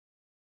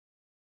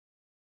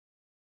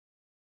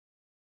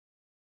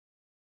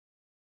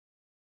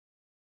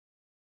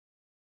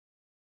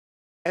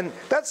And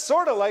that's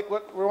sort of like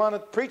what we want to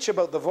preach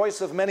about, the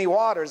voice of many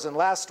waters. And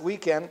last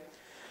weekend,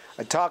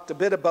 I talked a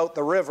bit about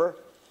the river.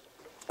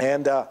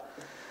 And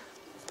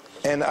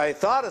I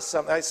thought of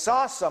something. I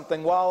saw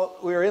something while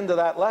we were into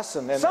that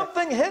lesson. And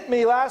something hit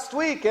me last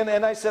week. And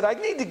I said, I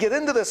need to get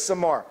into this some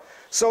more.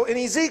 So in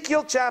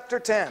Ezekiel chapter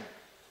 10,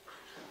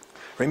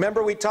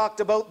 remember we talked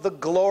about the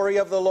glory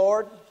of the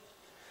Lord?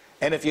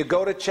 And if you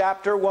go to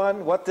chapter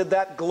 1, what did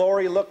that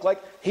glory look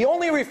like? He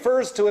only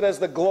refers to it as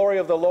the glory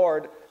of the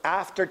Lord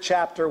after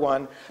chapter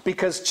 1,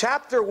 because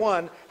chapter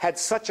 1 had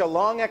such a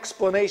long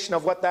explanation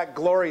of what that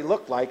glory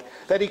looked like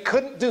that he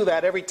couldn't do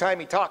that every time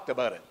he talked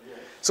about it.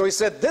 So he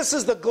said, this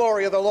is the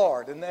glory of the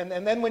Lord. And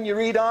then when you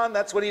read on,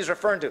 that's what he's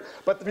referring to.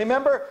 But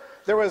remember,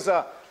 there was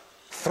a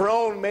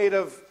throne made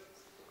of,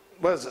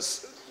 what is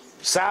this,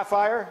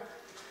 sapphire?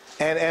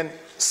 And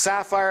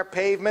sapphire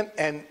pavement,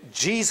 and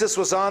Jesus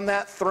was on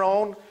that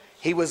throne.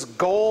 He was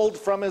gold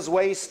from his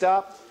waist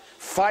up,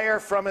 fire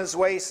from his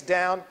waist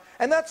down.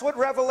 And that's what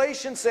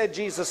Revelation said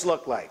Jesus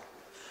looked like.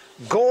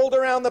 Gold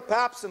around the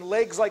paps and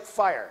legs like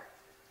fire.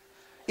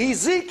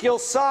 Ezekiel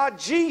saw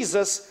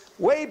Jesus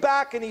way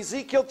back in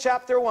Ezekiel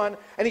chapter 1,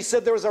 and he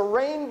said there was a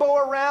rainbow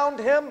around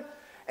him,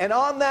 and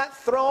on that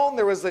throne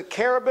there was the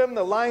cherubim,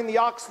 the lion, the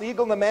ox, the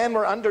eagle, and the man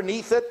were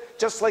underneath it,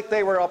 just like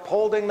they were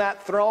upholding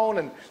that throne,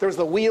 and there was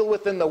the wheel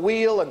within the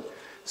wheel, and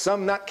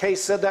some nutcase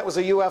said that was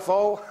a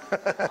UFO.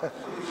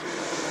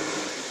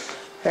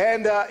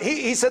 And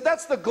he said,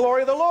 that's the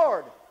glory of the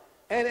Lord.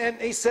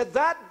 And he said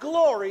that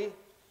glory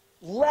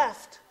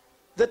left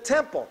the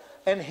temple.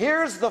 And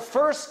here's the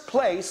first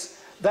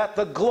place that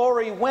the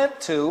glory went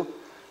to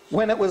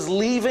when it was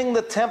leaving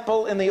the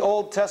temple in the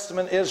Old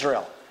Testament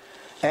Israel.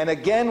 And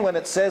again, when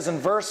it says in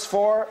verse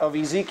 4 of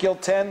Ezekiel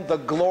 10, the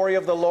glory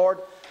of the Lord,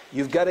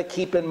 you've got to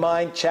keep in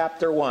mind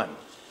chapter 1,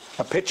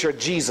 a picture of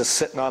Jesus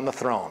sitting on the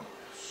throne.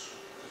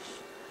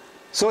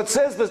 So it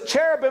says the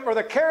cherubim or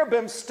the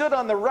cherubim stood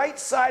on the right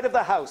side of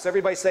the house.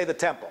 Everybody say the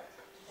temple.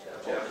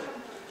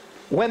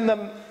 When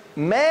the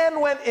man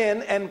went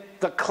in and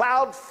the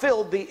cloud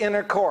filled the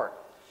inner court,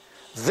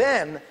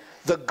 then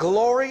the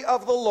glory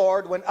of the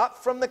Lord went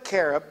up from the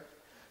cherub,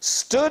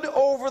 stood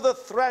over the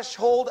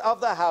threshold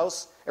of the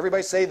house.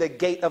 Everybody say the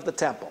gate of the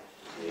temple.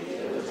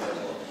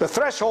 The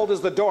threshold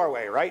is the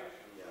doorway, right?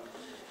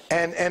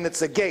 And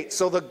it's a gate.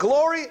 So the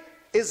glory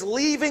is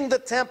leaving the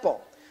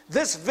temple.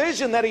 This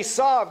vision that he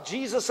saw of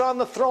Jesus on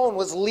the throne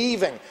was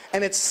leaving,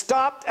 and it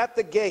stopped at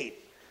the gate.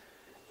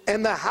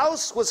 And the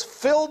house was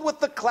filled with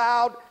the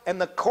cloud, and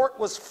the court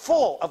was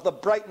full of the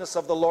brightness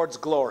of the Lord's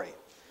glory.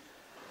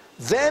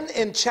 Then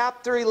in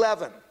chapter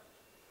 11,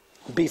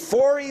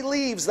 before he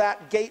leaves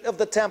that gate of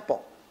the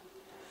temple,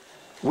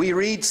 we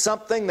read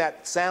something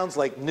that sounds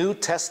like New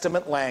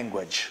Testament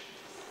language.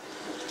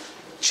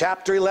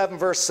 Chapter 11,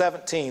 verse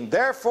 17.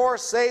 Therefore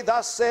say,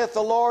 thus saith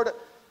the Lord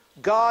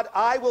God,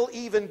 I will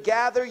even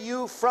gather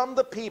you from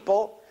the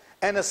people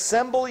and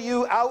assemble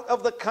you out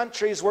of the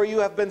countries where you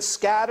have been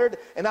scattered,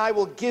 and I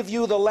will give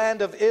you the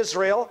land of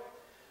Israel.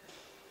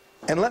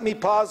 And let me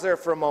pause there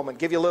for a moment,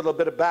 give you a little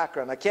bit of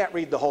background. I can't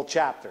read the whole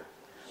chapter.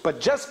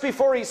 But just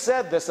before he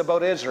said this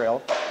about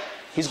Israel,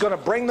 he's going to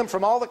bring them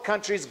from all the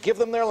countries, give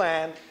them their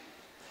land.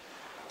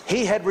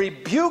 He had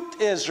rebuked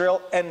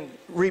Israel and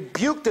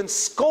rebuked and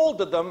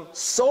scolded them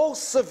so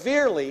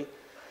severely,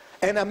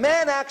 and a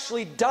man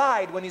actually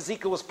died when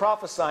Ezekiel was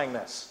prophesying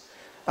this.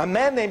 A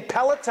man named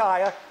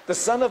Pelatiah, the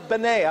son of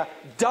Benaiah,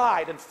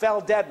 died and fell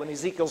dead when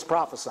Ezekiel was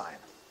prophesying.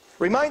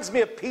 Reminds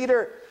me of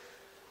Peter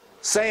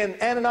saying,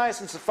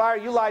 Ananias and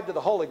Sapphira, you lied to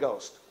the Holy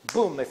Ghost.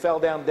 Boom, they fell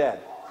down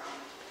dead.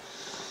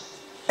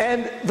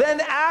 And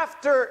then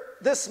after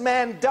this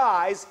man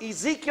dies,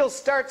 Ezekiel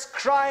starts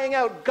crying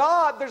out,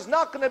 God, there's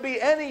not going to be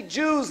any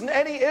Jews and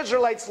any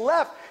Israelites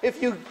left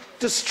if you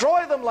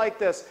destroy them like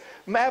this.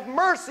 Have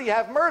mercy,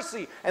 have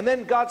mercy. And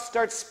then God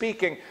starts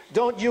speaking,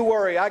 don't you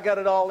worry, I got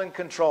it all in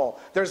control.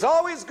 There's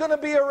always going to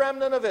be a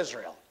remnant of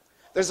Israel.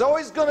 There's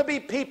always going to be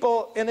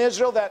people in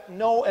Israel that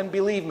know and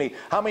believe me.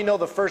 How many know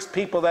the first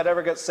people that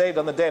ever got saved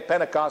on the day of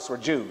Pentecost were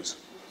Jews?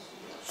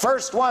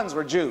 First ones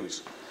were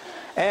Jews.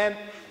 And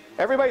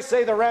everybody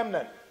say the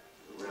remnant.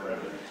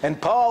 And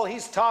Paul,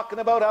 he's talking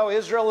about how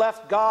Israel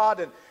left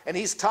God, and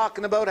he's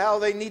talking about how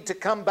they need to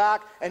come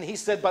back. And he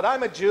said, but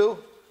I'm a Jew.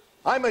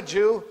 I'm a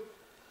Jew.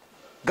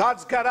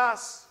 God's got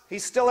us. He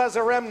still has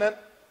a remnant.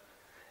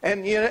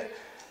 And you know,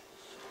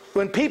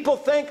 when people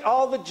think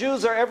all the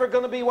Jews are ever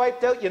going to be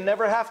wiped out, you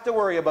never have to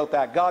worry about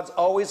that. God's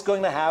always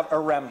going to have a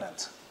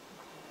remnant.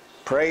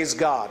 Praise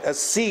God. A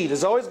seed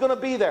is always going to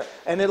be there,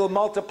 and it'll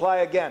multiply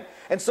again.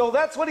 And so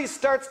that's what he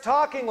starts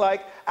talking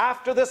like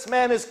after this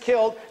man is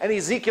killed, and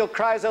Ezekiel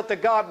cries out to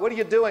God, what are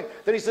you doing?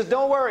 Then he says,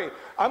 don't worry,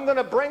 I'm going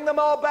to bring them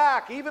all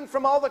back, even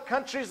from all the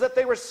countries that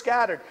they were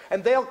scattered.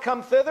 And they'll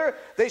come thither,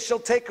 they shall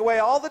take away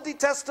all the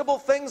detestable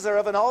things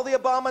thereof, and all the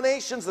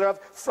abominations thereof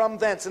from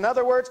thence. In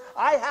other words,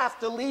 I have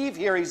to leave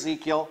here,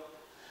 Ezekiel.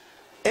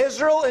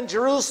 Israel and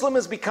Jerusalem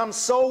has become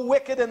so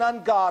wicked and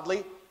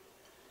ungodly.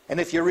 And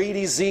if you read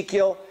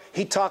Ezekiel,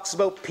 he talks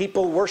about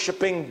people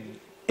worshiping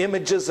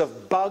images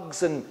of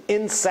bugs and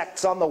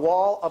insects on the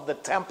wall of the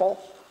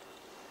temple.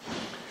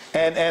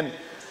 And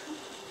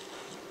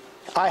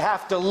I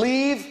have to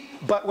leave,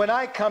 but when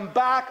I come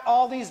back,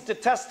 all these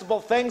detestable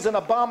things and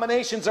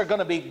abominations are going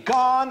to be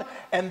gone.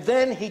 And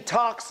then he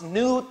talks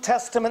New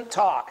Testament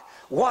talk.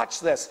 Watch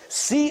this.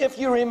 See if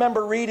you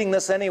remember reading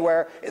this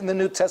anywhere in the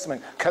New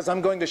Testament, because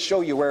I'm going to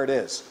show you where it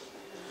is.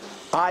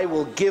 I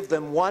will give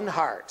them one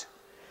heart,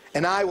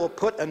 and I will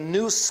put a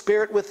new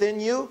spirit within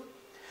you,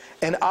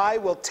 and I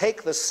will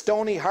take the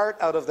stony heart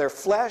out of their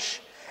flesh,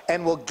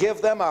 and will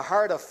give them a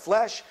heart of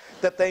flesh,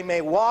 that they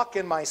may walk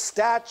in my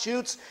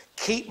statutes,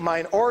 keep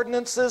mine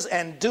ordinances,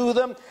 and do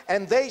them,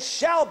 and they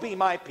shall be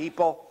my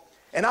people,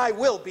 and I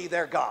will be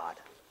their God.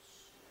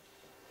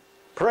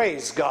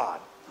 Praise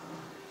God.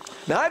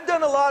 Now, I've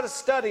done a lot of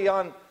study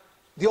on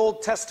the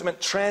Old Testament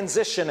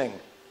transitioning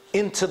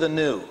into the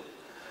New.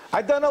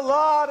 I've done a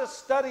lot of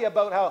study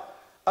about how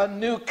a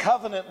new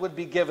covenant would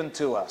be given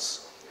to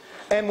us.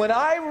 And when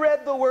I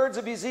read the words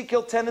of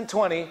Ezekiel 10 and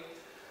 20,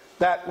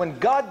 that when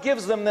God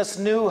gives them this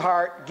new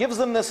heart, gives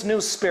them this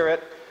new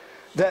spirit,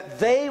 that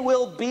they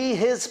will be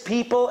his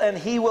people and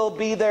he will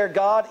be their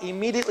God,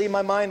 immediately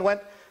my mind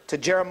went to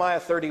Jeremiah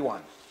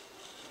 31.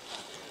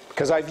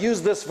 Because I've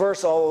used this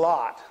verse a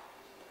lot.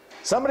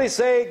 Somebody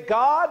say,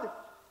 God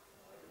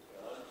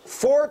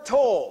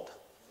foretold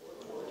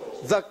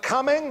the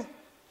coming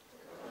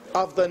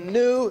of the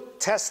New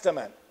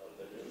Testament.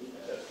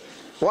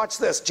 Watch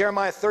this,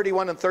 Jeremiah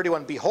 31 and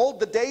 31. Behold,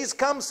 the days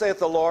come, saith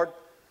the Lord,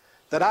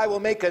 that I will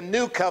make a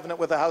new covenant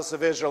with the house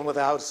of Israel and with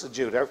the house of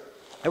Judah.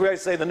 Everybody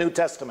say the New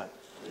Testament.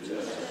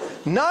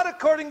 Not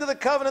according to the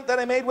covenant that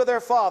I made with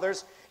their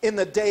fathers in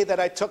the day that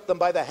I took them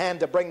by the hand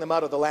to bring them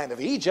out of the land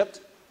of Egypt.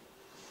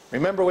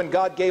 Remember when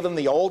God gave them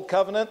the old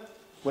covenant?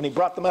 When he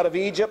brought them out of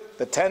Egypt,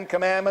 the 10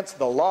 Commandments,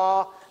 the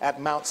law at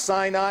Mount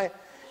Sinai.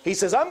 He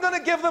says, I'm going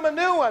to give them a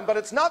new one, but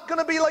it's not going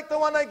to be like the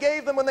one I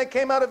gave them when they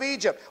came out of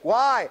Egypt.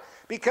 Why?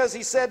 Because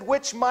he said,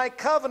 which my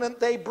covenant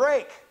they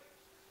break.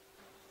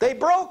 They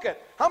broke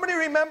it. How many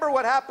remember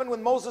what happened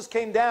when Moses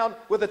came down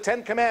with the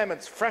 10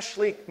 Commandments,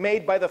 freshly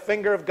made by the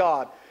finger of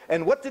God?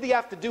 And what did he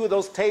have to do with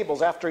those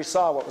tables after he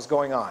saw what was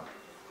going on?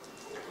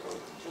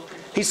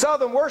 He saw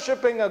them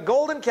worshiping a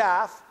golden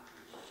calf.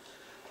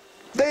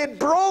 They had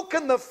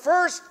broken the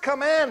first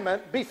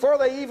commandment before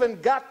they even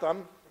got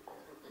them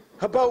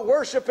about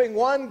worshiping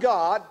one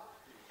God.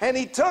 And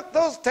he took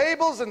those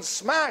tables and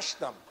smashed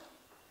them.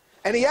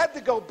 And he had to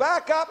go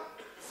back up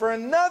for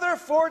another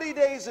 40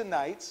 days and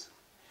nights.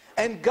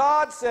 And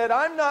God said,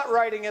 I'm not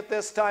writing it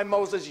this time,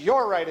 Moses,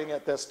 you're writing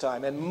it this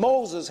time. And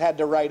Moses had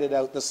to write it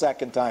out the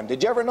second time.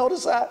 Did you ever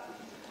notice that?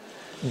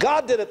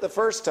 God did it the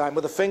first time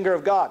with the finger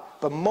of God,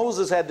 but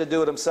Moses had to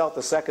do it himself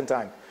the second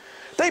time.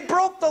 They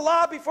broke the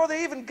law before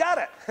they even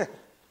got it.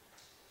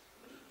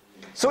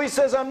 So he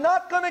says, I'm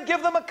not going to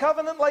give them a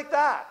covenant like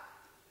that,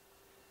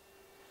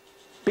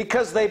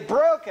 because they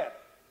broke it.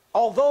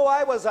 Although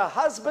I was a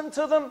husband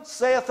to them,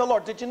 saith the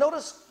Lord. Did you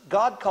notice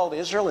God called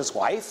Israel his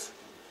wife?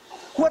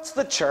 What's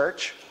the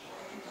church?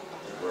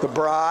 The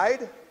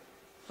bride.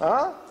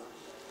 Huh?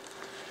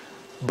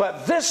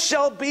 But this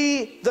shall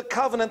be the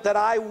covenant that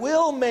I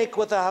will make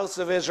with the house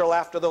of Israel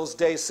after those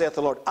days, saith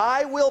the Lord.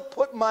 I will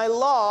put my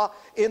law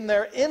in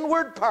their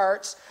inward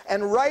parts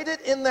and write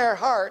it in their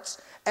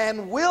hearts,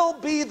 and will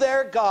be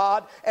their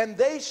God, and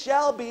they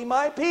shall be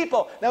my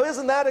people. Now,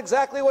 isn't that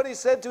exactly what he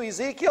said to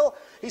Ezekiel?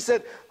 He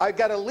said, I've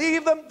got to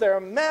leave them. They're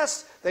a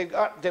mess. They've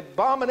got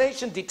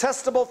abomination,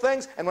 detestable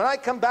things. And when I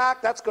come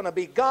back, that's going to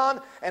be gone.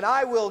 And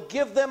I will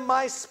give them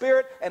my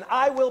spirit, and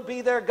I will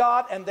be their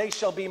God, and they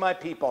shall be my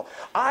people.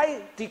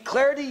 I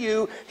declare to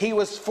you, he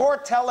was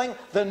foretelling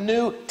the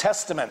New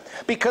Testament.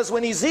 Because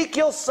when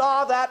Ezekiel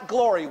saw that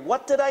glory,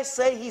 what did I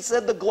say he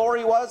said the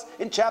glory was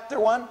in chapter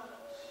 1?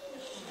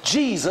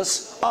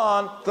 Jesus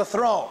on the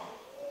throne.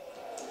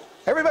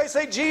 Everybody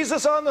say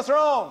Jesus on the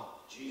throne.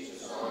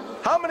 Jesus on the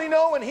throne. How many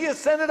know when he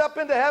ascended up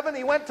into heaven,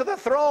 he went to the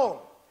throne?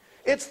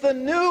 It's the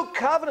new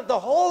covenant, the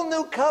whole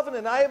new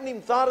covenant. I haven't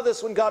even thought of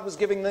this when God was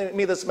giving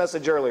me this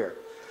message earlier.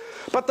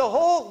 But the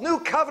whole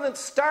new covenant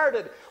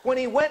started when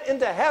he went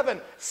into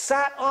heaven,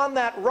 sat on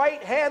that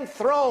right-hand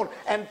throne,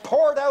 and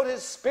poured out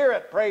his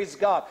Spirit, praise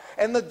God.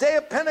 And the day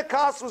of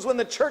Pentecost was when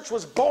the church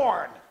was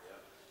born.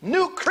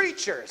 New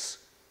creatures.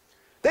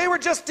 They were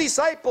just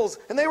disciples,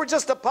 and they were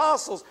just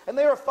apostles, and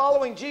they were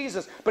following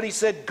Jesus. But he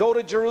said, go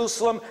to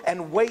Jerusalem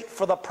and wait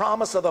for the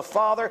promise of the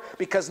Father,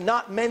 because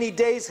not many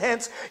days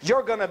hence,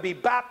 you're going to be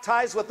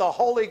baptized with the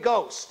Holy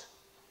Ghost.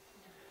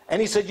 And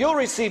he said, you'll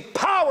receive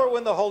power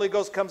when the Holy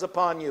Ghost comes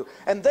upon you.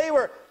 And they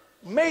were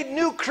made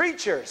new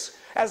creatures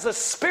as the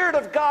Spirit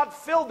of God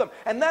filled them.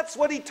 And that's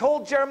what he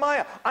told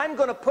Jeremiah. I'm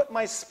going to put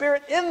my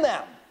Spirit in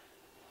them.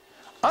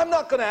 I'm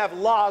not going to have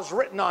laws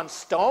written on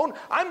stone.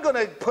 I'm going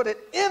to put it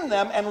in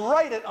them and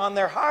write it on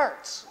their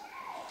hearts.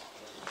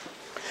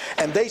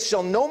 And they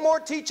shall no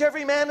more teach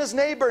every man his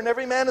neighbor and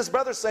every man his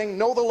brother, saying,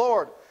 know the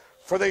Lord,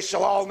 for they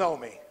shall all know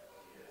me.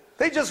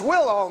 They just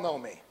will all know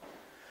me.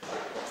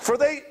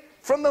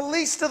 For from the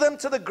least of them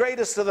to the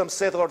greatest of them,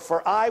 saith the Lord,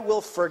 for I will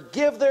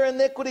forgive their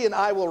iniquity, and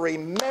I will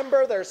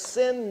remember their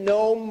sin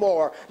no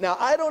more. Now,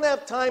 I don't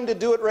have time to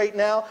do it right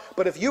now,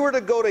 but if you were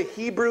to go to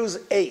Hebrews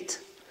 8,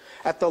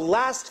 at the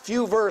last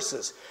few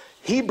verses,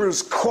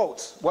 Hebrews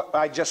quotes what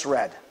I just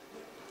read.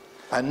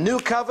 A new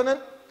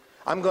covenant,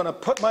 I'm going to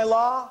put my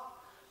law.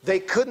 They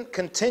couldn't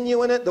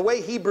continue in it. The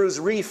way Hebrews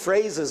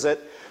rephrases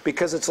it,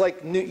 because it's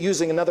like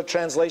using another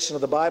translation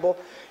of the Bible,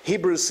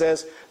 Hebrews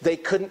says they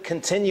couldn't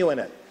continue in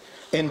it.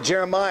 In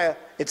Jeremiah,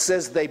 it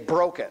says they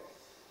broke it,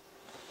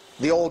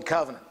 the old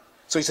covenant.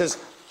 So he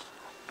says,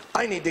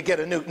 I need to get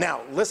a new. Now,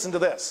 listen to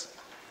this.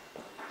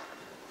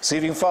 See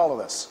if you can follow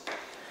this.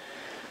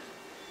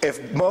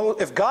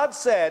 If God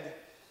said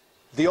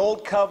the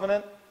old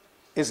covenant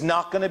is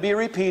not going to be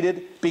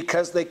repeated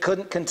because they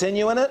couldn't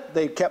continue in it,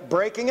 they kept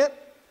breaking it,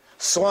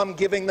 so I'm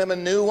giving them a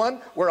new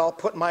one where I'll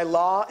put my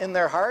law in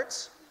their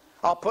hearts,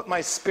 I'll put my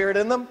spirit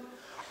in them.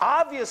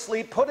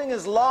 Obviously, putting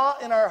his law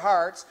in our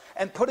hearts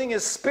and putting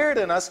his spirit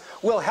in us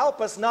will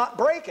help us not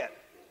break it.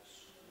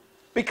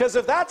 Because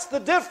if that's the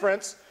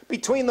difference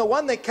between the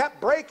one they kept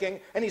breaking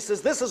and he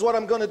says, this is what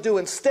I'm going to do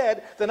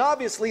instead, then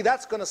obviously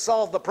that's going to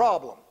solve the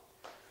problem.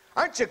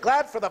 Aren't you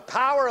glad for the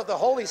power of the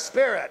Holy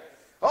Spirit?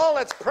 Oh,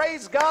 let's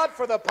praise God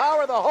for the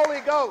power of the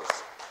Holy Ghost.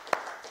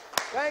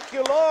 Thank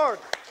you, Lord.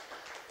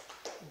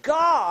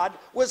 God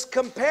was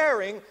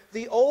comparing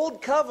the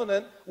old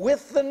covenant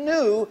with the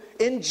new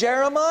in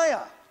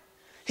Jeremiah.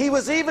 He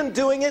was even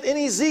doing it in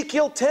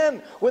Ezekiel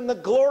 10 when the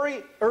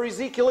glory, or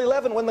Ezekiel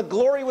 11 when the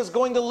glory was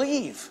going to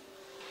leave.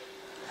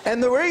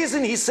 And the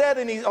reason he said,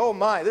 oh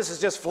my, this is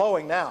just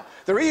flowing now.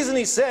 The reason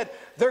he said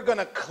they're going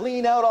to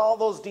clean out all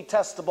those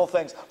detestable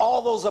things,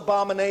 all those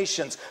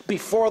abominations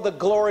before the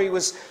glory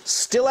was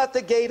still at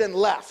the gate and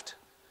left,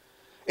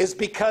 is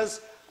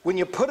because when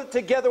you put it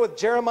together with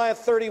Jeremiah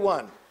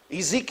 31,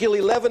 Ezekiel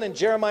 11 and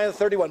Jeremiah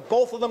 31,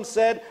 both of them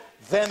said,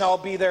 then I'll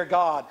be their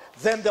God.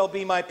 Then they'll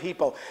be my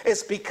people.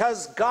 It's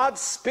because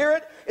God's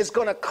Spirit is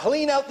going to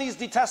clean out these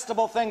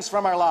detestable things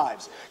from our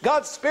lives.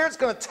 God's Spirit's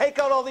going to take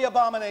out all the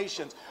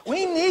abominations.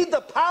 We need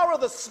the power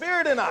of the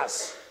Spirit in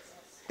us.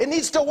 It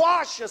needs to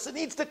wash us. It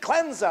needs to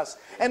cleanse us.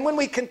 And when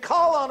we can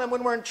call on him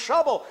when we're in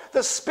trouble,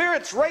 the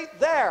Spirit's right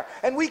there.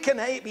 And we can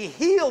be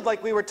healed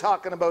like we were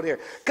talking about here.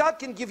 God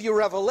can give you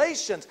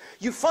revelations.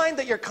 You find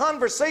that your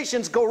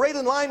conversations go right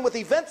in line with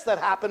events that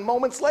happen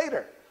moments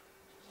later.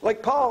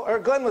 Like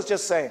Glenn was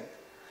just saying.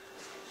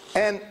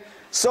 And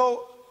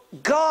so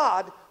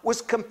God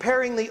was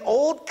comparing the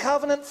old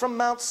covenant from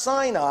Mount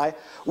Sinai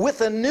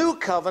with a new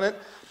covenant,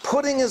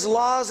 putting his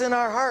laws in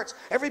our hearts.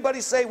 Everybody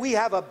say, we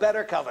have a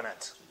better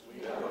covenant.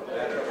 We have a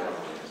better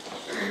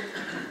covenant.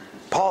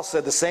 Paul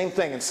said the same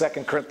thing in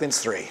 2 Corinthians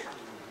 3.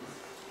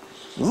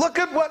 Look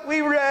at what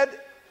we read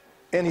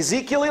in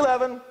Ezekiel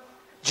 11,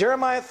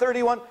 Jeremiah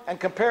 31, and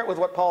compare it with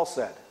what Paul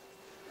said.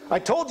 I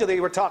told you they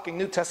were talking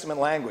New Testament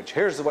language.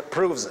 Here's what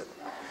proves it.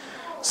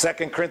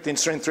 2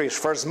 Corinthians 3,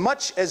 for as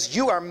much as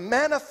you are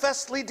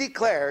manifestly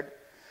declared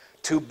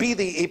to be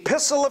the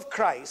epistle of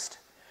Christ,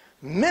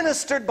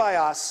 ministered by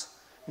us,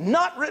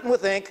 not written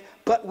with ink,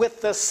 but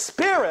with the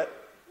Spirit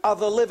of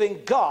the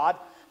living God,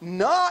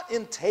 not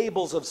in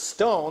tables of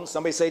stone.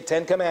 Somebody say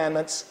 10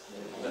 Commandments.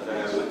 10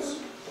 Commandments.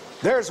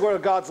 There's where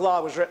God's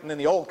law was written in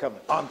the Old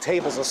Covenant, on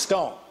tables of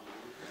stone.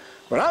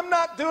 But I'm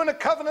not doing a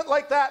covenant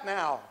like that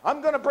now.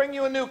 I'm going to bring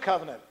you a new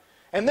covenant.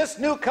 And this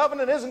new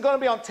covenant isn't going to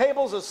be on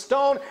tables of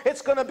stone.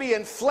 It's going to be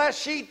in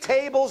fleshy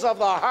tables of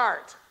the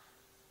heart.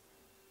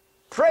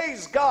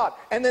 Praise God.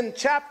 And then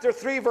chapter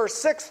 3, verse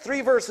 6,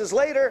 3 verses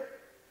later,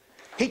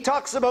 he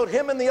talks about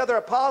him and the other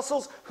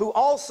apostles, who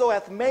also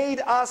hath made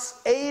us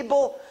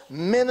able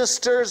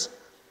ministers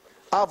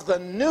of the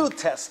New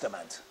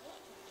Testament.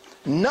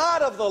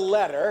 Not of the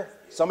letter,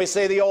 somebody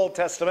say the Old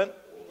Testament,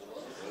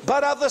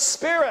 but of the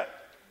Spirit.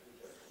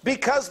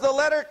 Because the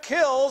letter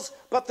kills,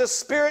 but the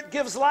Spirit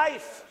gives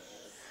life.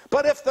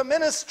 But if the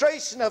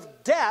ministration of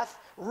death,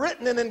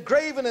 written and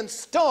engraven in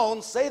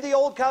stone, say the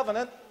Old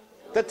Covenant,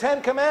 the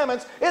 10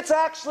 Commandments, it's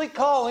actually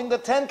calling the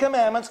 10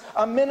 Commandments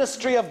a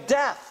ministry of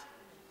death.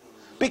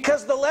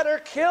 Because the letter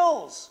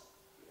kills.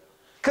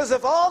 Because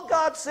if all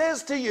God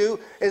says to you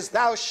is,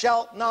 thou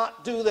shalt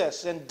not do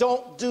this, and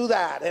don't do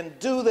that, and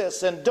do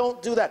this, and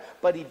don't do that,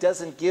 but he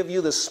doesn't give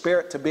you the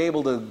Spirit to be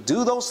able to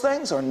do those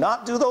things or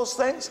not do those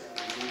things,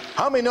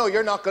 how many know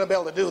you're not going to be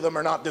able to do them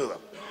or not do them?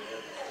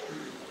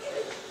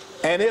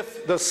 And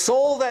if the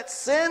soul that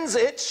sins,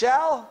 it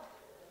shall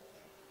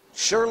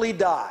surely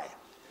die.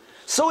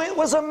 So it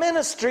was a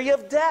ministry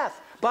of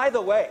death. By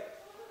the way,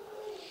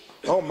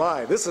 oh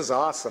my, this is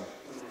awesome.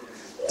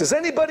 Does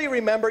anybody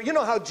remember, you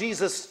know how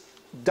Jesus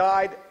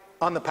died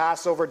on the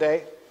Passover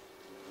day?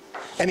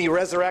 And he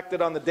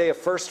resurrected on the day of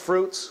first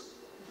fruits?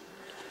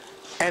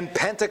 And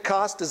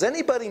Pentecost, does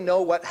anybody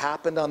know what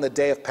happened on the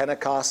day of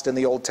Pentecost in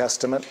the Old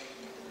Testament?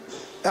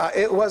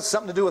 It was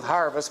something to do with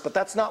harvest, but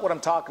that's not what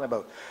I'm talking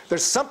about.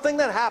 There's something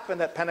that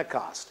happened at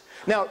Pentecost.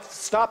 Now,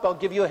 stop, I'll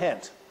give you a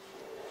hint.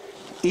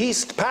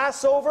 East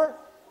Passover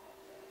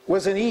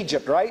was in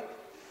Egypt, right?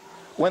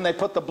 When they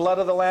put the blood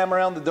of the lamb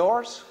around the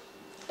doors.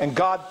 And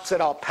God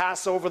said, I'll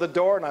pass over the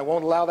door and I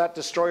won't allow that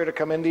destroyer to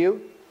come into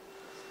you.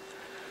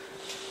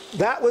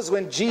 That was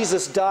when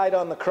Jesus died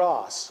on the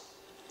cross.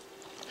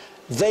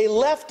 They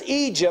left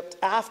Egypt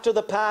after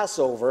the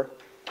Passover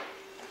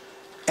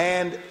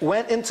and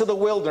went into the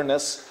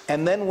wilderness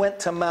and then went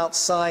to Mount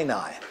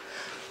Sinai.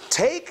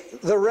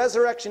 Take the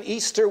resurrection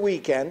Easter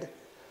weekend,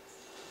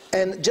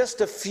 and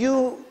just a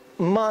few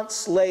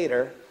months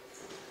later,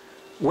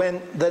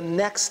 when the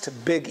next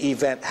big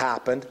event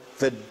happened,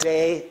 the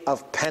day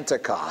of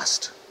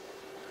Pentecost.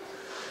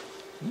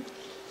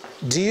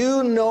 Do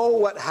you know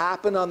what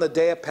happened on the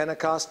day of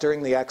Pentecost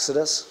during the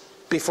Exodus?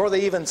 Before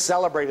they even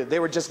celebrated, they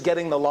were just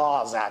getting the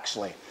laws,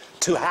 actually,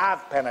 to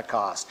have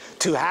Pentecost,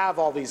 to have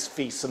all these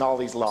feasts and all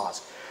these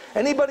laws.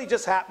 Anybody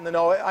just happen to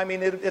know? I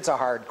mean, it's a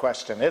hard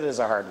question. It is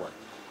a hard one.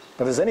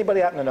 But does anybody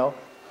happen to know?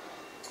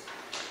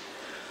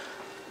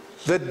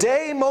 The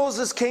day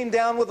Moses came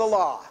down with the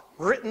law,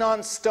 written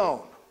on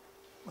stone.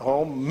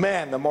 Oh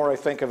man, the more I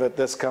think of it,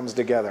 this comes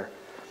together.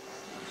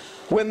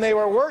 When they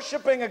were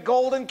worshiping a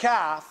golden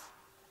calf,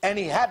 and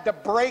he had to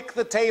break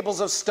the tables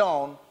of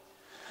stone,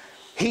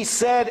 he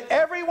said,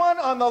 everyone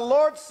on the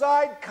Lord's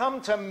side,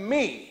 come to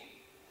me.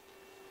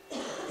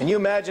 And you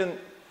imagine,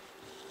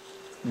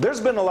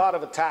 there's been a lot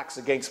of attacks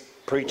against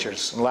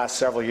preachers in the last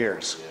several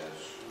years.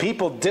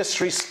 People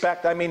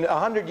disrespect. I mean,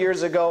 100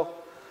 years ago,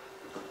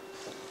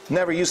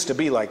 never used to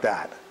be like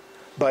that.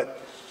 But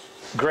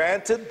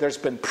granted, there's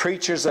been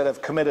preachers that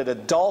have committed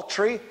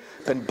adultery,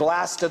 been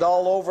blasted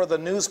all over the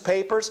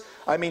newspapers.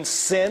 I mean,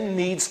 sin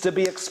needs to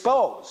be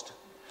exposed.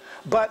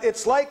 But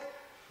it's like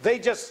they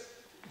just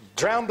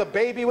drowned the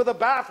baby with the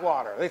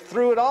bathwater. They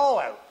threw it all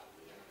out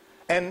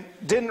and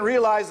didn't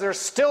realize there's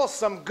still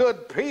some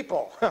good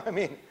people. I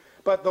mean,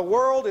 but the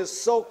world is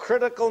so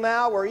critical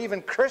now where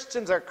even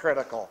Christians are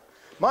critical.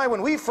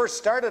 When we first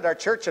started our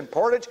church in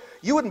Portage,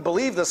 you wouldn't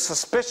believe the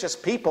suspicious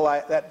people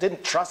that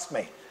didn't trust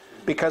me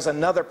because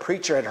another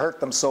preacher had hurt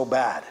them so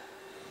bad.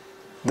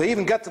 They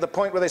even got to the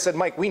point where they said,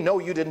 Mike, we know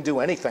you didn't do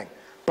anything,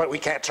 but we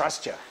can't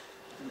trust you.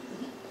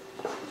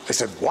 I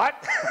said,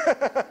 what?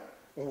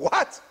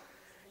 What?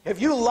 Have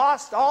you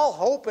lost all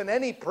hope in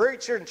any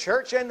preacher in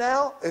church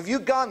now? Have you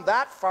gone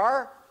that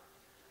far?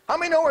 How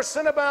many know where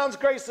sin abounds,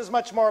 grace is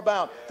much more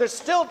abound? There's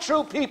still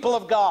true people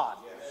of God.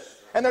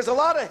 And there's a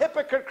lot of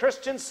hypocrite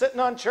Christians sitting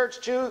on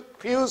church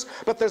pews,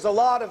 but there's a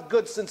lot of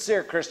good,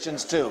 sincere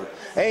Christians too.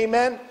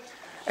 Amen?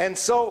 And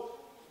so,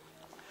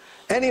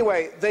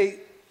 anyway,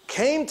 they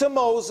came to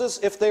Moses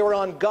if they were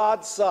on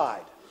God's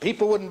side.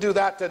 People wouldn't do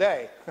that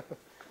today.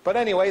 But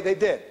anyway, they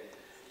did.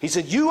 He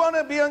said, you want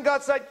to be on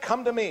God's side?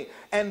 Come to me.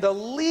 And the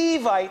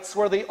Levites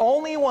were the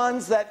only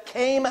ones that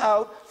came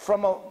out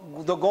from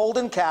the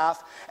golden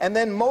calf. And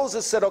then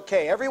Moses said,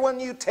 okay, everyone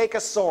you take a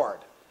sword.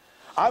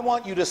 I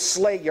want you to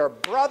slay your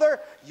brother,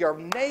 your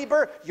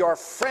neighbor, your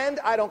friend.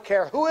 I don't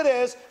care who it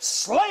is.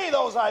 Slay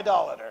those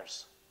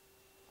idolaters.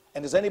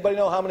 And does anybody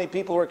know how many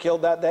people were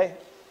killed that day?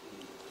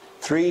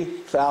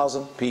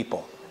 3,000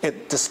 people.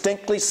 It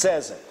distinctly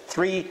says it.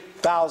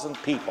 3,000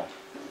 people.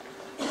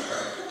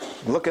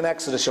 Look in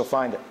Exodus, you'll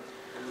find it.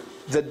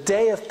 The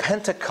day of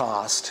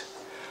Pentecost,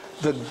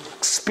 the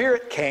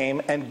Spirit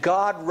came and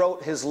God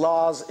wrote His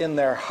laws in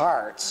their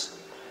hearts.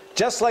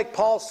 Just like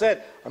Paul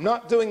said, I'm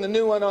not doing the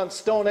new one on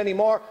stone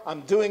anymore,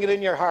 I'm doing it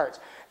in your hearts.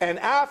 And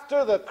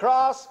after the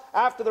cross,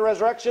 after the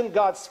resurrection,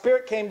 God's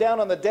Spirit came down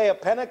on the day of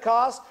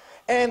Pentecost,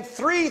 and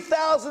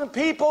 3,000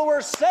 people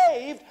were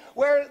saved,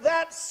 where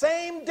that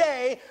same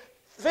day,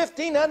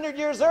 1,500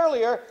 years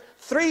earlier,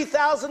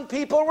 3,000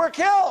 people were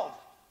killed.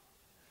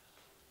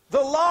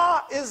 The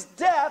law is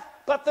death,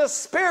 but the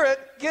Spirit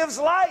gives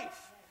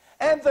life.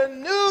 And the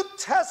New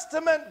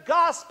Testament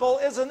gospel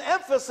is an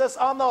emphasis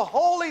on the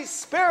Holy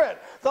Spirit,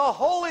 the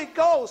Holy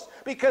Ghost,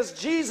 because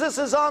Jesus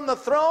is on the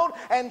throne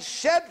and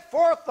shed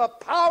forth the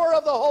power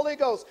of the Holy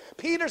Ghost.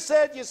 Peter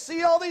said, you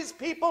see all these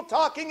people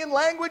talking in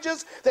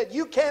languages that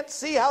you can't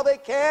see how they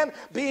can,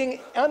 being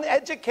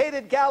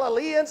uneducated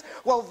Galileans.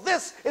 Well,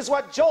 this is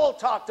what Joel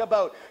talked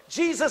about.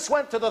 Jesus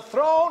went to the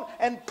throne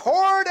and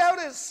poured out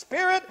His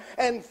Spirit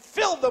and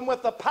filled them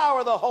with the power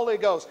of the Holy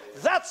Ghost.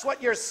 That's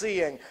what you're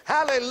seeing.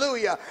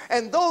 Hallelujah.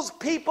 And those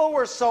people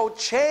were so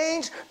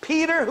changed.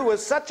 Peter, who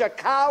was such a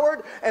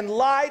coward and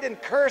lied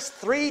and cursed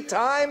 3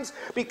 times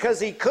because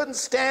he couldn't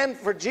stand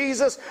for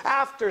Jesus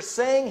after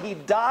saying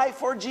he'd die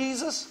for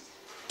Jesus,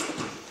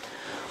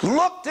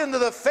 looked into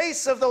the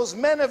face of those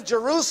men of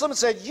Jerusalem and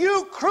said,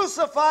 you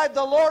crucified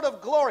the Lord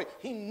of glory.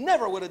 He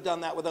never would have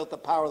done that without the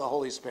power of the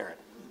Holy Spirit.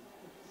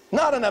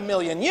 Not in a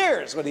million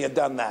years would he have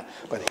done that.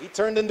 But he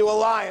turned into a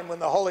lion when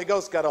the Holy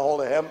Ghost got a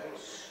hold of him.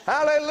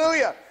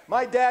 Hallelujah.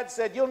 My dad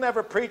said, you'll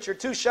never preach. You're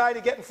too shy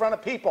to get in front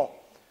of people.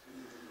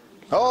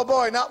 Oh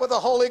boy, not with the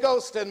Holy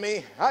Ghost in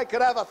me. I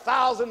could have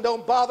 1,000,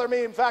 don't bother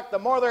me. In fact, the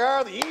more there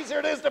are, the easier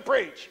it is to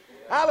preach.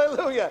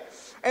 Hallelujah.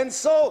 And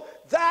so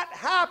that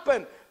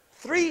happened.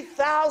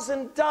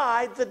 3,000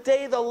 died the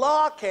day the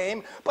law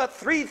came, but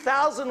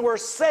 3,000 were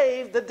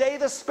saved the day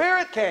the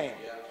Spirit came.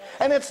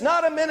 And it's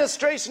not a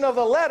ministration of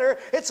the letter,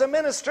 it's a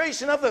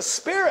ministration of the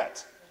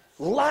Spirit.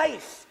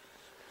 Life.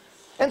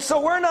 And so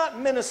we're not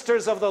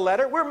ministers of the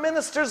letter, we're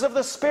ministers of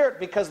the Spirit,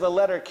 because the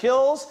letter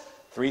kills,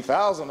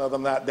 3,000 of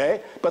them that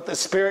day, but the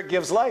Spirit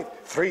gives life.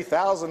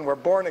 3,000 were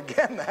born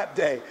again that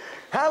day.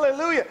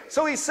 Hallelujah.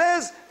 So he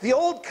says the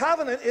old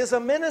covenant is a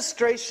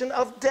ministration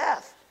of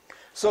death.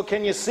 So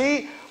can you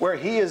see where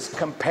he is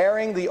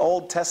comparing the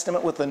Old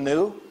Testament with the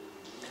New?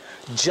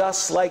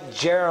 Just like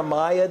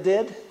Jeremiah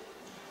did.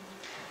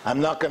 I'm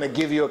not going to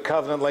give you a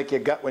covenant like you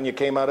got when you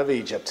came out of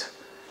Egypt.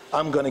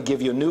 I'm going to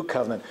give you a new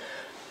covenant.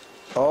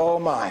 Oh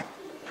my.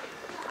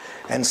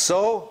 And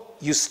so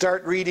you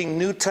start reading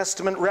New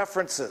Testament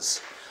references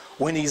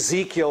when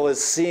Ezekiel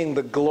is seeing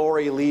the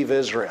glory leave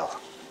Israel.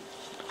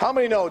 How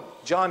many know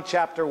John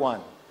chapter 1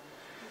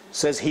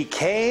 says he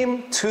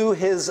came to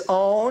his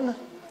own,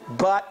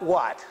 but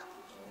what?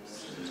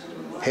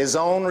 His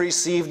own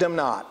received him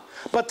not.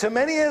 But to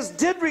many as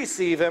did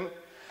receive him,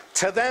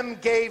 to them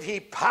gave he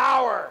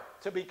power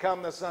to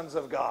become the sons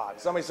of God.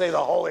 Somebody say the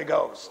Holy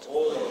Ghost.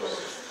 Holy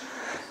Ghost.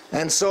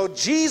 And so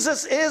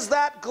Jesus is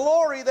that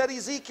glory that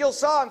Ezekiel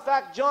saw. In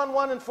fact, John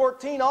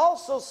 1:14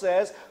 also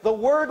says, the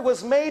Word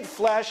was made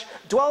flesh,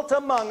 dwelt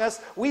among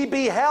us. We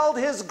beheld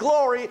his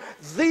glory,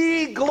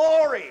 the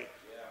glory.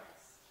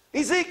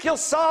 Ezekiel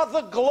saw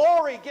the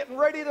glory getting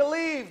ready to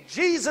leave.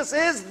 Jesus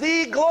is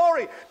the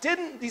glory.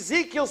 Didn't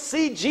Ezekiel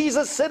see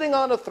Jesus sitting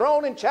on a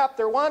throne in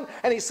chapter 1?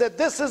 And he said,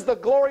 this is the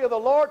glory of the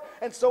Lord.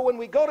 And so when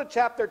we go to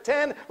chapter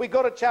 10, we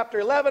go to chapter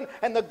 11,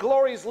 and the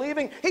glory is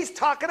leaving, he's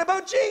talking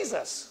about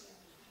Jesus.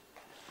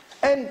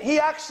 And he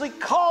actually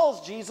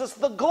calls Jesus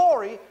the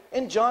glory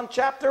in John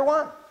chapter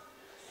 1.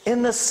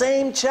 In the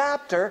same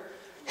chapter,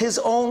 his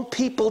own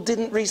people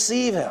didn't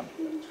receive him.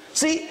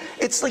 See,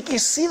 it's like you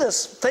see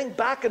this thing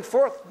back and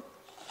forth,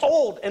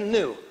 old and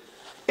new.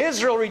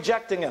 Israel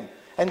rejecting him,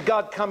 and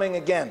God coming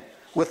again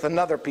with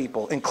another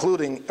people,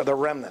 including the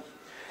remnant.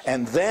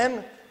 And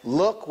then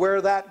look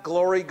where that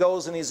glory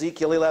goes in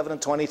Ezekiel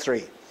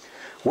 11:23.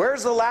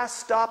 Where's the last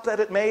stop that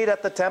it made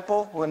at the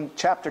temple when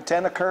chapter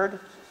 10 occurred?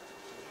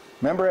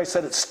 Remember I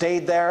said it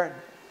stayed there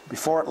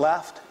before it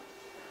left?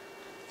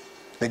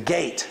 The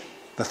gate,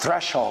 the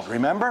threshold,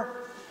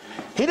 remember?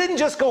 He didn't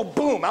just go,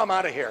 boom, I'm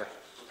out of here.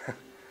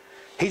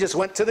 He just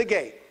went to the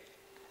gate.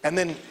 And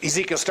then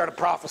Ezekiel started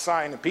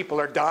prophesying, and people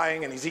are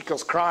dying, and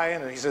Ezekiel's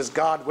crying, and he says,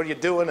 God, what are you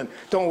doing? And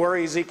don't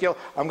worry, Ezekiel,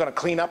 I'm going to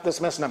clean up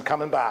this mess, and I'm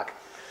coming back.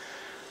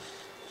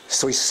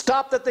 So he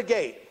stopped at the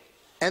gate.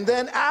 And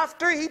then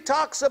after he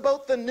talks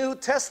about the New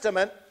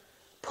Testament,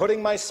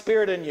 putting my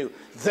Spirit in you,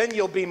 then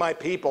you'll be my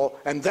people,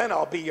 and then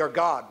I'll be your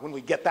God when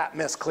we get that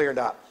mess cleared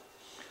up.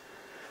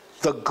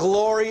 The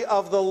glory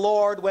of the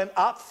Lord went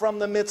up from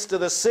the midst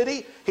of the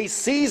city. He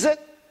sees it.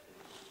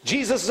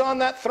 Jesus is on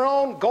that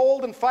throne,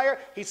 gold and fire.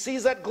 He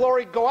sees that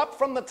glory go up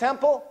from the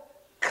temple,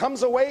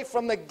 comes away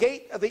from the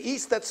gate of the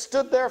east that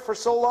stood there for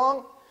so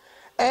long,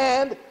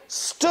 and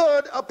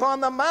stood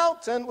upon the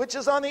mountain which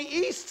is on the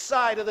east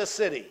side of the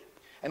city.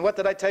 And what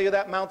did I tell you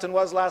that mountain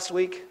was last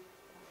week?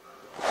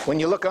 When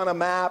you look on a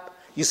map,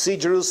 you see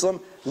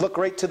Jerusalem, look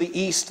right to the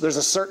east, there's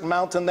a certain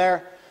mountain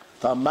there,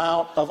 the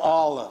Mount of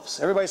Olives.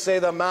 Everybody say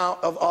the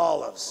Mount of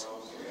Olives.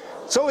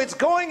 So it's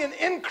going in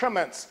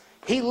increments.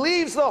 He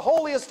leaves the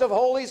holiest of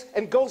holies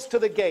and goes to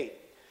the gate.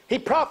 He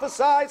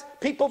prophesies,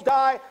 people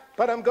die,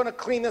 but I'm going to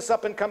clean this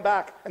up and come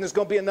back, and there's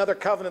going to be another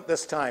covenant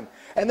this time.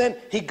 And then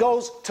he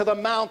goes to the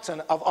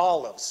Mountain of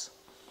Olives.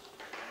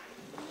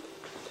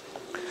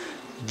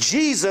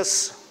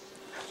 Jesus,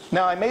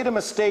 now I made a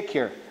mistake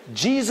here.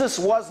 Jesus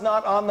was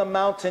not on the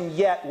mountain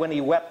yet when he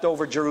wept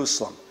over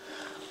Jerusalem.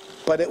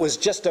 But it was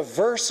just a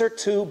verse or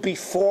two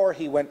before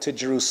he went to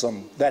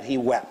Jerusalem that he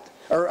wept.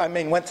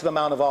 Went to the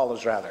Mount of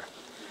Olives rather.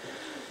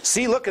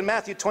 See, look in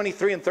Matthew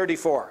 23 and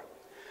 34.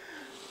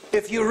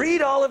 If you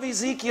read all of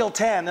Ezekiel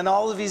 10 and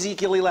all of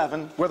Ezekiel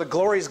 11, where the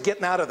glory's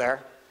getting out of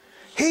there,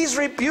 he's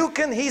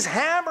rebuking, he's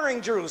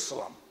hammering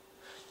Jerusalem.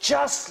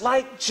 Just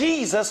like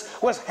Jesus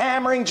was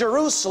hammering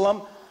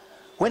Jerusalem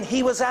when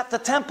he was at the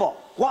temple.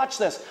 Watch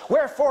this.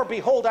 Wherefore,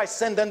 behold, I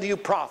send unto you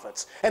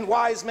prophets and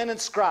wise men and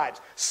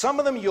scribes. Some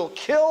of them you'll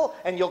kill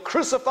and you'll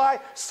crucify.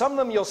 Some of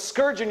them you'll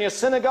scourge in your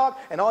synagogue.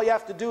 And all you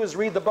have to do is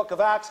read the book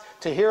of Acts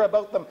to hear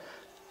about them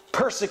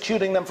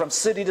persecuting them from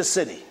city to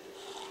city.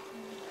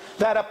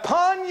 That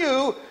upon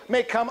you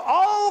may come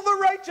all the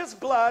righteous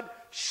blood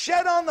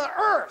shed on the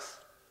earth,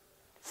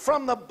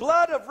 from the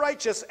blood of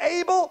righteous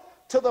Abel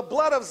to the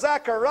blood of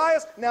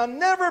Zacharias. Now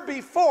never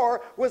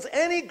before was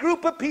any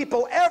group of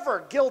people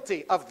ever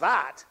guilty of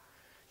that.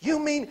 You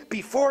mean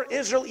before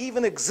Israel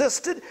even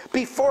existed?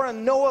 Before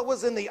Noah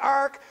was in the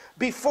ark?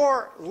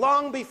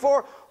 Long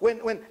before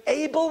when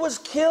Abel was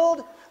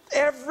killed?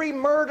 Every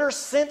murder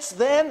since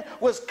then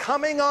was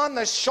coming on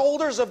the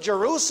shoulders of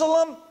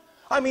Jerusalem?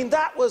 I mean,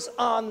 that was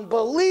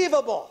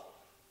unbelievable.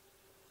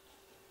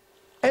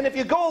 And if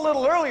you go a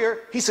little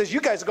earlier, he says,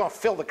 you guys are going to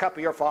fill the cup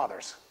of your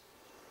fathers.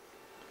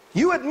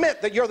 You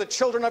admit that you're the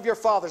children of your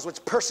fathers,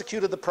 which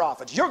persecuted the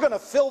prophets. You're going to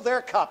fill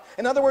their cup.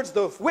 In other words,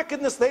 the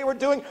wickedness they were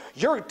doing,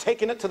 you're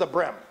taking it to the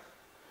brim.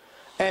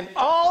 And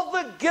all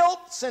the guilt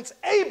since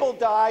Abel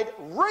died,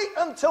 right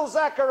until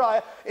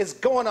Zechariah, is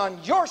going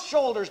on your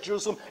shoulders,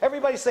 Jerusalem.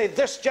 Everybody say,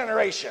 this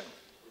generation.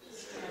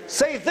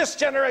 Say, this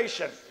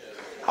generation.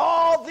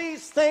 All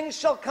these things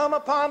shall come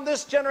upon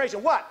this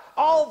generation. What?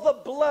 All the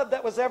blood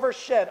that was ever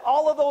shed,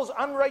 all of those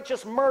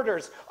unrighteous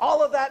murders,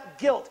 all of that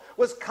guilt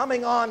was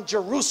coming on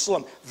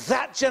Jerusalem,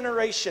 that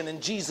generation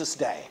in Jesus'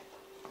 day.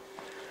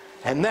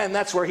 And then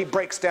that's where he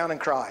breaks down and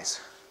cries,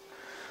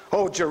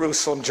 "Oh,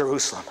 Jerusalem,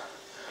 Jerusalem,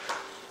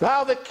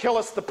 thou that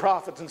killest the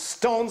prophets and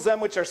stones them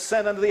which are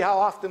sent unto thee, how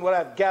often would I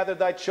have gathered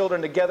thy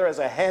children together as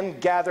a hen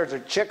gathers her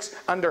chicks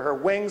under her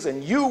wings,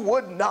 and you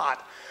would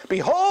not.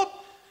 Behold,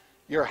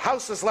 your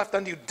house is left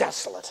unto you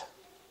desolate."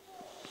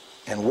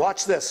 And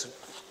watch this.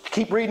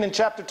 Keep reading in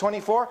chapter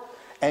 24.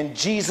 And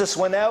Jesus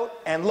went out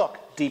and look,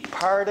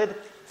 departed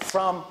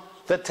from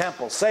the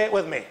temple. Say it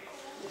with me.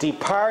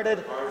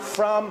 Departed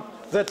from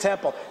the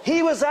temple.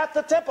 He was at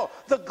the temple.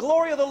 The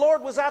glory of the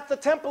Lord was at the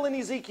temple in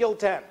Ezekiel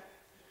 10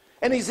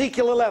 and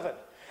Ezekiel 11.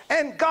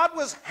 And God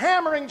was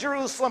hammering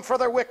Jerusalem for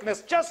their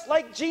wickedness, just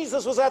like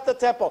Jesus was at the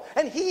temple.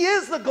 And he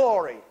is the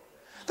glory.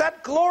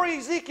 That glory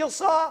Ezekiel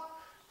saw,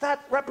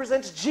 that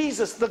represents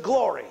Jesus, the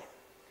glory.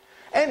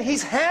 And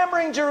he's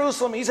hammering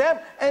Jerusalem.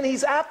 And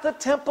he's at the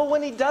temple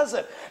when he does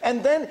it.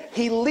 And then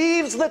he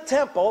leaves the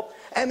temple,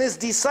 and his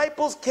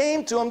disciples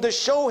came to him to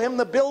show him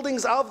the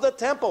buildings of the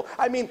temple.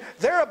 I mean,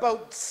 they're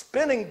about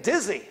spinning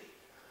dizzy.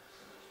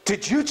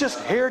 Did you just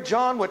hear,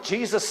 John, what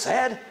Jesus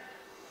said?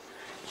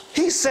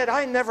 He said,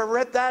 I never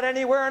read that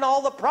anywhere in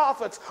all the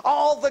prophets.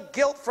 All the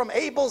guilt from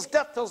Abel's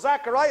death till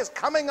Zechariah is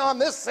coming on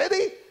this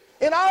city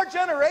in our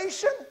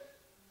generation.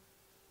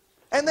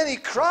 And then he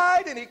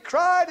cried and he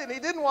cried and he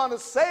didn't want to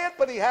say it,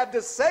 but he had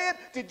to say it.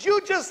 Did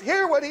you just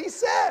hear what he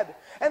said?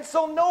 And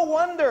so no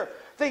wonder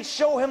they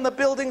show him the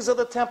buildings of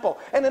the temple.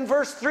 And in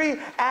verse 3,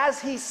 as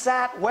he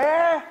sat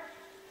where?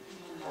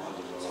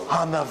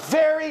 On the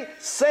very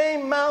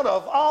same Mount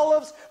of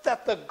Olives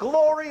that the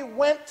glory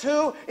went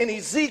to in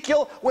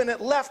Ezekiel when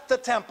it left the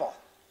temple.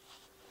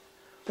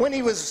 When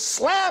he was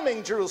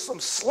slamming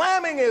Jerusalem,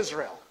 slamming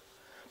Israel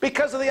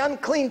because of the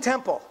unclean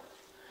temple.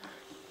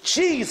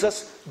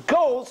 Jesus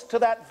goes to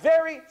that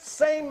very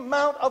same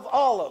Mount of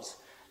Olives.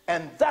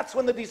 And that's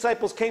when the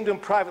disciples came to him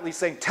privately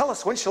saying, tell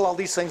us, when shall all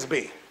these things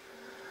be?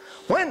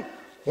 When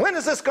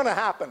is this going to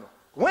happen?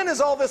 When is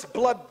all this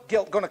blood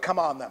guilt going to come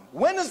on them?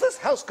 When is this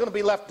house going to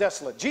be left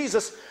desolate?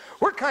 Jesus,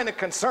 we're kind of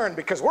concerned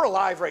because we're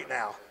alive right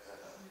now.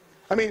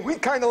 I mean,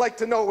 we'd kind of like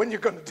to know when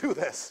you're going to do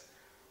this.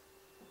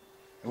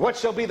 What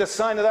shall be the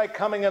sign of thy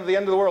coming and the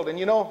end of the world? And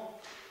you know,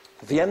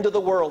 the end of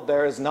the world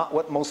there is not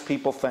what most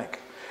people think.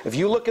 If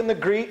you look in the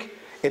Greek,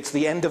 it's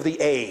the end of the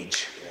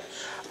age.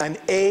 An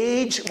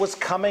age was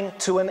coming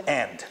to an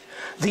end.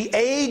 The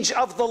age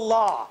of the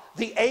law,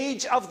 the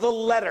age of the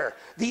letter,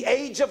 the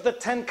age of the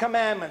 10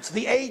 Commandments,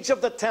 the age of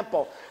the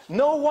temple.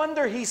 No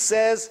wonder he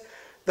says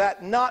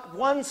that not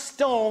one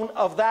stone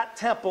of that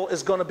temple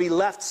is going to be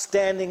left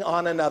standing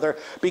on another.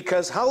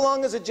 Because how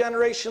long is a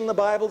generation in the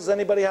Bible? Does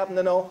anybody happen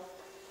to know?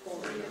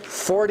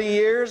 40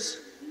 years.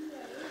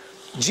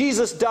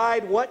 Jesus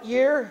died what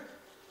year?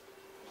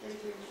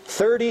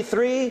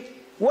 33.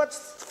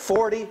 What's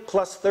 40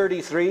 plus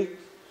 33?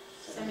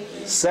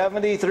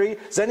 73.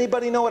 Does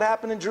anybody know what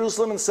happened in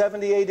Jerusalem in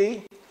 70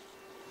 AD?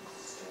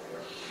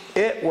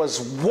 It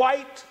was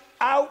wiped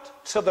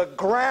out to the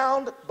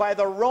ground by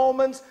the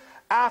Romans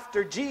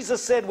after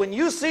Jesus said, when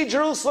you see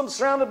Jerusalem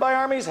surrounded by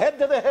armies, head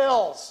to the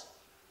hills.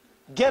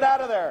 Get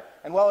out of there.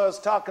 And while I was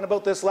talking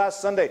about this last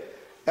Sunday,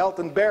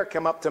 Elton Bear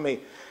came up to me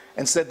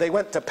and said they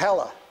went to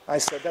Pella. I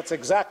said, that's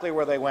exactly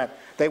where they went.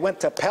 They went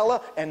to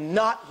Pella, and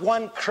not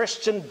one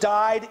Christian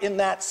died in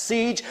that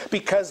siege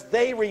because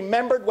they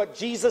remembered what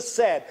Jesus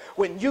said.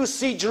 When you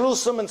see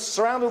Jerusalem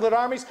surrounded with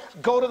armies,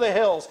 go to the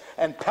hills.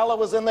 And Pella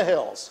was in the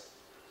hills.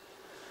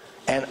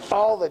 And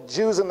all the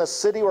Jews in the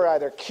city were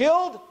either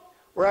killed,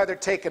 were either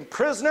taken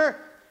prisoner,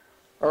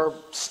 or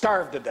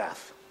starved to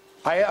death.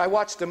 I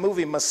watched a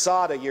movie,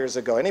 Masada, years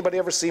ago. Anybody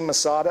ever seen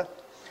Masada?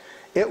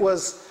 It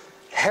was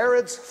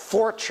Herod's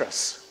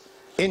fortress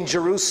in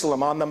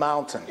Jerusalem on the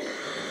mountain.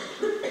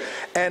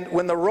 And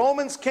when the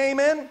Romans came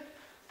in,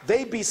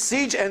 they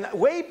besieged, and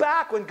way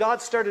back when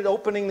God started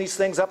opening these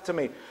things up to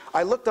me,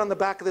 I looked on the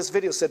back of this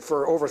video, said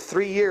for over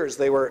 3 years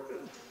they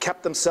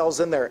kept themselves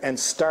in there and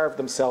starved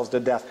themselves to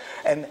death.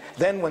 And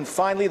then when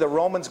finally the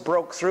Romans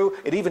broke through,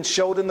 it even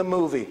showed in the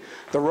movie,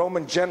 the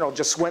Roman general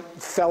just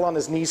fell on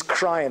his knees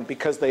crying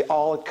because they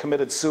all had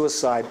committed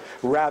suicide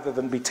rather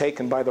than be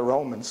taken by the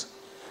Romans.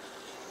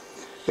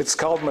 It's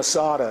called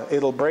Masada.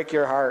 It'll break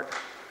your heart.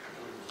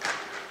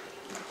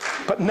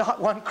 But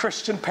not one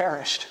Christian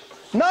perished.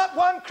 Not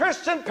one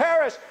Christian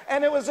perished.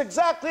 And it was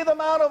exactly the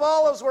Mount of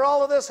Olives where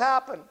all of this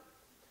happened.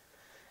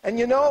 And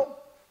you know,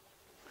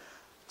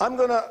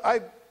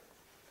 I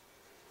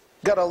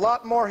got a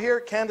lot more here.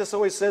 Candace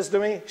always says to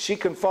me, she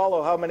can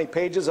follow how many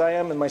pages I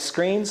am in my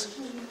screens.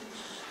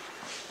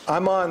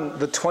 I'm on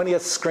the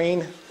 20th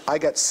screen. I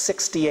got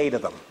 68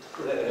 of them.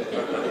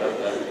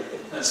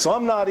 So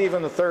I'm not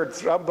even I'm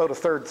about a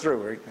third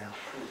through right now.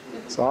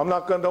 So I'm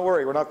not going to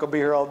worry. We're not going to be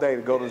here all day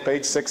to go to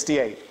page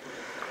 68.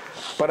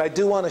 But I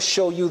do want to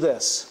show you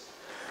this.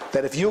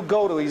 That if you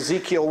go to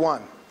Ezekiel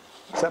 1.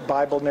 Is that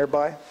Bible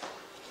nearby?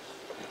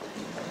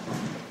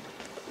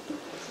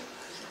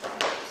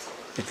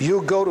 If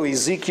you go to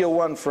Ezekiel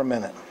 1 for a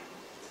minute.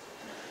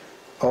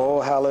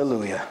 Oh,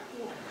 hallelujah.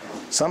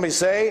 Somebody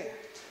say,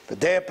 the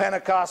day of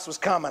Pentecost was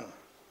coming.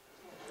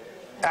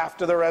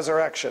 After the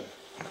resurrection.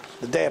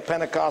 The day of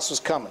Pentecost was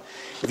coming.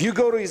 If you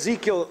go to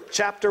Ezekiel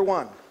chapter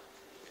 1,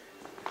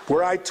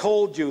 where I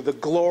told you the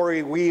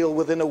glory wheel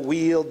within a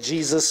wheel,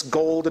 Jesus,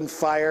 gold and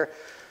fire,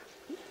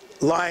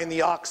 lion,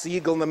 the ox, the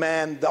eagle, and the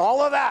man,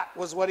 all of that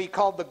was what he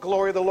called the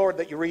glory of the Lord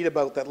that you read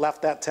about that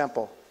left that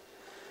temple.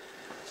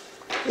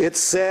 It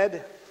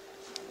said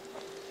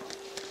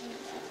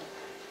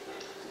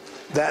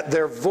that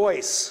their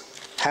voice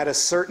had a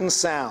certain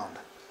sound,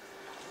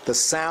 the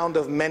sound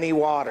of many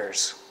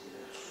waters.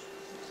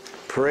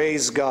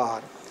 Praise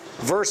God.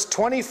 Verse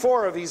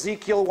 24 of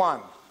Ezekiel 1.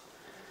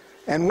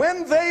 And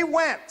when they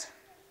went,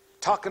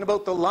 talking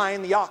about the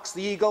lion, the ox,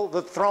 the eagle,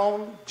 the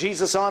throne,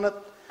 Jesus on it,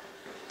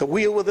 the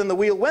wheel within the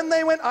wheel. When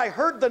they went, I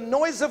heard the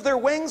noise of their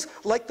wings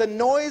like the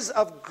noise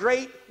of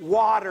great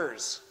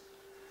waters.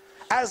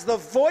 As the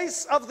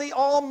voice of the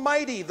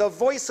Almighty, the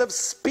voice of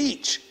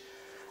speech.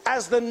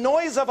 As the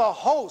noise of a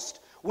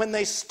host. When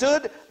they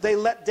stood, they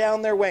let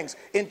down their wings.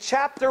 In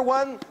chapter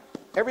 1,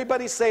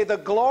 everybody say, the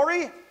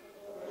glory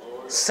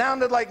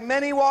sounded like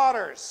many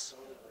waters.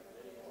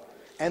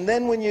 And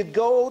then when you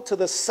go to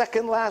the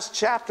second last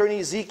chapter in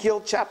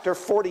Ezekiel, chapter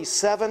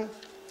 47,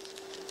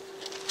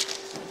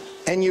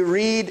 and you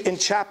read in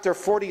chapter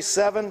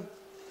 47,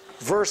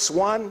 verse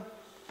 1,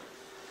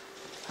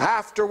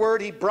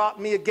 afterward he brought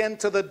me again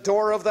to the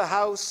door of the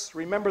house.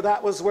 Remember,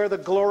 that was where the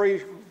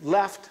glory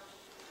left.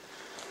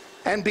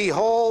 And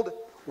behold,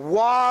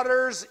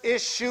 waters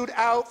issued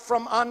out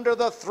from under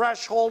the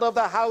threshold of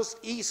the house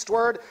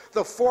eastward.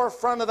 The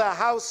forefront of the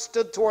house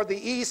stood toward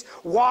the east.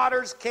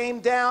 Waters came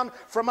down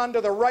from under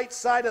the right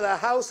side of the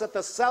house at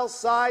the south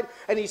side.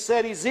 And he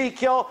said,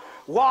 Ezekiel,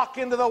 walk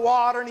into the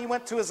water. And he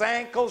went to his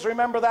ankles,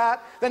 remember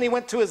that? Then he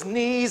went to his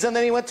knees, and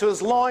then he went to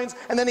his loins,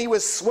 and then he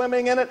was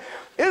swimming in it.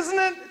 Isn't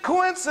it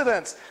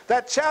coincidence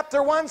that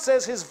chapter 1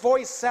 says his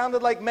voice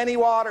sounded like many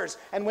waters,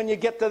 and when you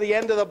get to the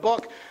end of the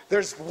book,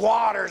 there's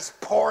waters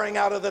pouring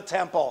out of the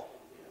temple.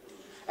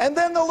 And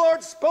then the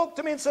Lord spoke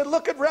to me and said,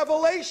 look at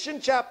Revelation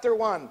chapter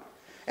 1.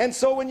 And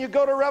so when you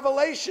go to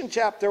Revelation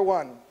chapter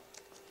 1,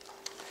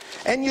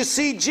 and you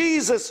see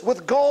Jesus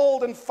with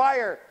gold and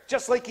fire,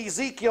 just like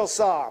Ezekiel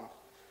saw him.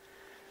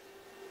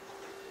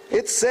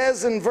 It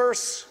says in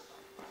verse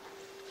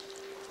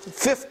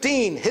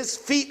 15, his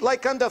feet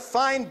like unto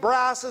fine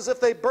brass as if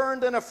they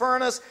burned in a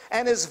furnace,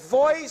 and his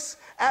voice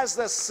as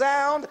the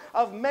sound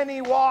of many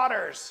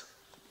waters.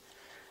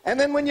 And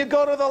then when you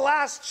go to the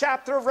last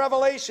chapter of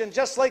Revelation,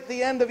 just like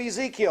the end of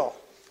Ezekiel,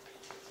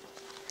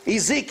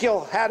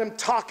 Ezekiel had him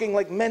talking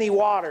like many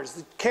waters,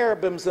 the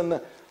cherubims and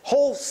the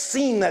whole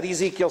scene that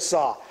Ezekiel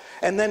saw.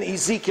 And then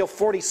Ezekiel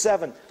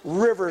 47,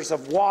 rivers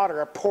of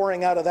water are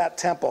pouring out of that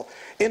temple.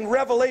 In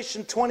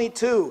Revelation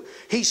 22,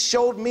 he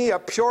showed me a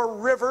pure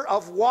river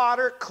of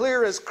water,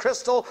 clear as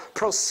crystal,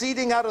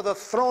 proceeding out of the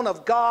throne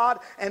of God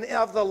and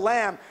of the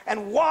Lamb.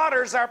 And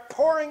waters are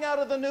pouring out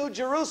of the New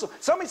Jerusalem.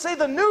 Somebody say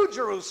the New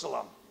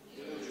Jerusalem.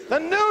 The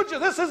New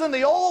Jerusalem. This isn't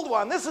the old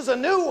one. This is a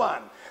new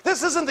one.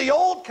 This isn't the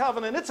old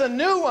covenant. It's a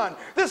new one.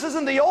 This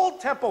isn't the old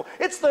temple.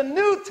 It's the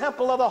new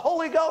temple of the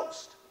Holy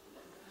Ghost.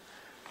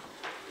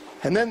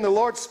 And then the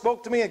Lord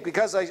spoke to me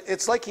because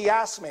it's like he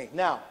asked me,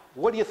 now,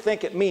 what do you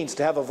think it means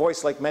to have a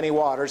voice like many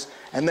waters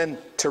and then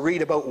to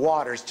read about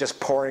waters just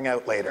pouring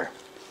out later?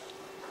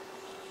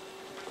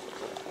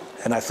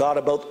 And I thought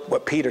about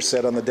what Peter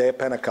said on the day of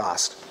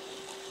Pentecost.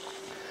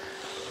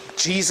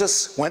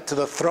 Jesus went to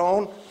the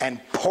throne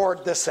and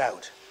poured this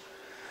out.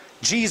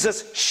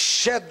 Jesus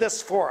shed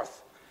this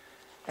forth.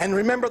 And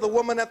remember the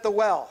woman at the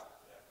well.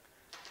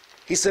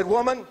 He said,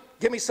 woman,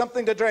 give me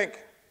something to drink.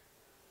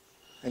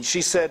 And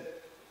she said,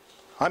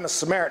 I'm a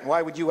Samaritan.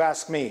 Why would you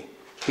ask me?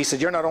 He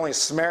said, you're not only a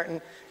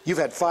Samaritan, you've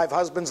had 5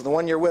 husbands, and the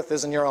one you're with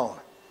isn't your own.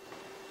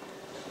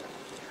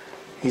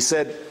 He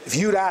said, if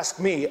you'd ask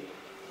me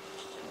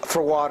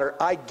for water,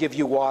 I'd give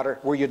you water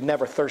where you'd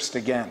never thirst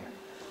again.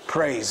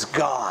 Praise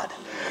God.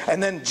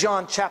 And then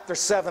John chapter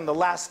 7, the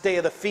last day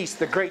of the feast,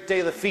 the great day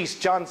of the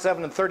feast, John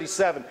 7 and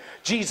 37,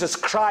 Jesus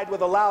cried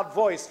with a loud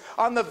voice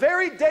on the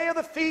very day of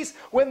the feast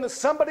when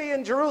somebody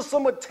in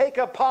Jerusalem would take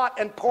a pot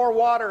and pour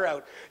water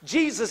out.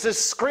 Jesus is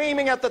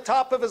screaming at the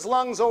top of his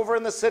lungs over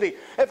in the city,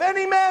 if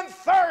any man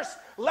thirst,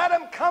 let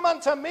him come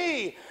unto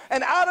me,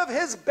 and out of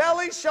his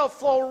belly shall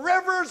flow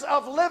rivers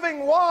of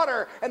living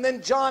water. And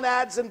then John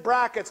adds in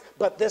brackets,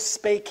 but this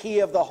spake he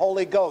of the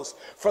Holy Ghost,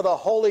 for the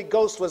Holy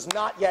Ghost was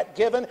not yet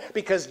given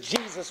because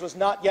Jesus was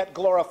not yet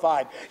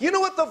glorified. You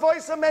know what the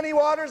voice of many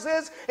waters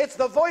is? It's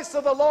the voice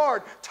of the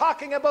Lord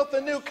talking about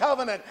the new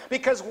covenant,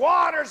 because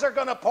waters are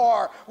going to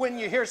pour when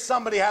you hear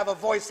somebody have a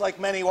voice like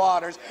many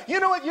waters. You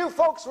know what you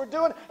folks were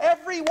doing?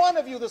 Every one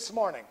of you this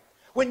morning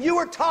When you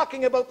were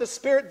talking about the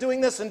Spirit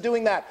doing this and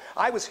doing that,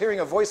 I was hearing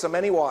a voice of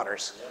many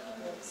waters.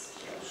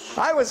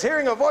 I was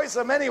hearing a voice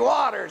of many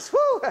waters.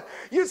 Woo!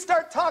 You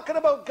start talking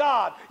about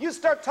God. You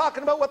start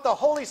talking about what the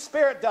Holy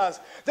Spirit does.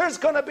 There's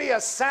going to be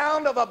a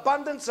sound of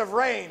abundance of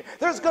rain.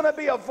 There's going to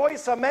be a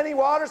voice of many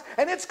waters,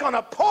 and it's going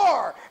to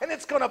pour, and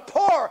it's going to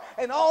pour.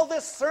 And all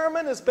this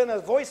sermon has been a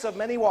voice of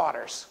many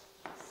waters.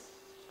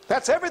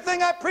 That's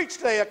everything I preach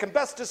today. I can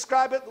best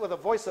describe it with a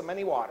voice of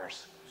many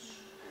waters.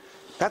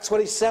 That's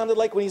what he sounded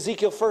like when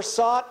Ezekiel first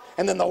saw it,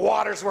 and then the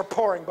waters were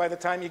pouring by the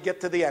time you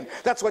get to the end.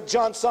 That's what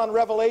John saw in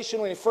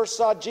Revelation when he first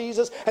saw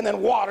Jesus, and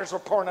then waters were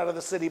pouring out of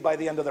the city by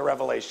the end of the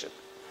Revelation.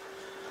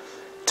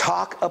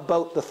 Talk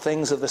about the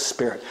things of the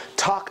Spirit.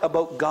 Talk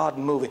about God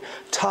moving.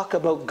 Talk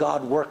about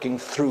God working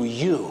through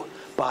you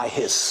by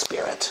his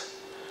Spirit.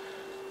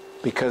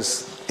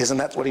 Because isn't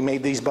that what he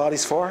made these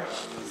bodies for?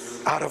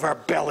 Out of our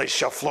bellies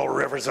shall flow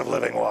rivers of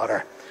living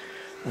water.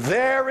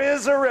 There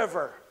is a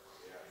river.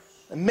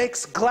 It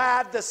makes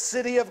glad the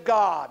city of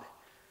God.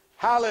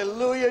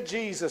 Hallelujah,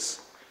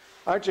 Jesus.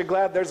 Aren't you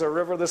glad there's a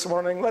river this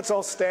morning? Let's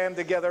all stand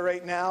together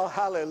right now.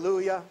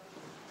 Hallelujah.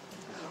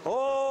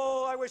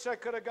 Oh, I wish I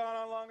could have gone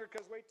on longer,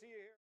 because wait till you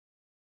hear.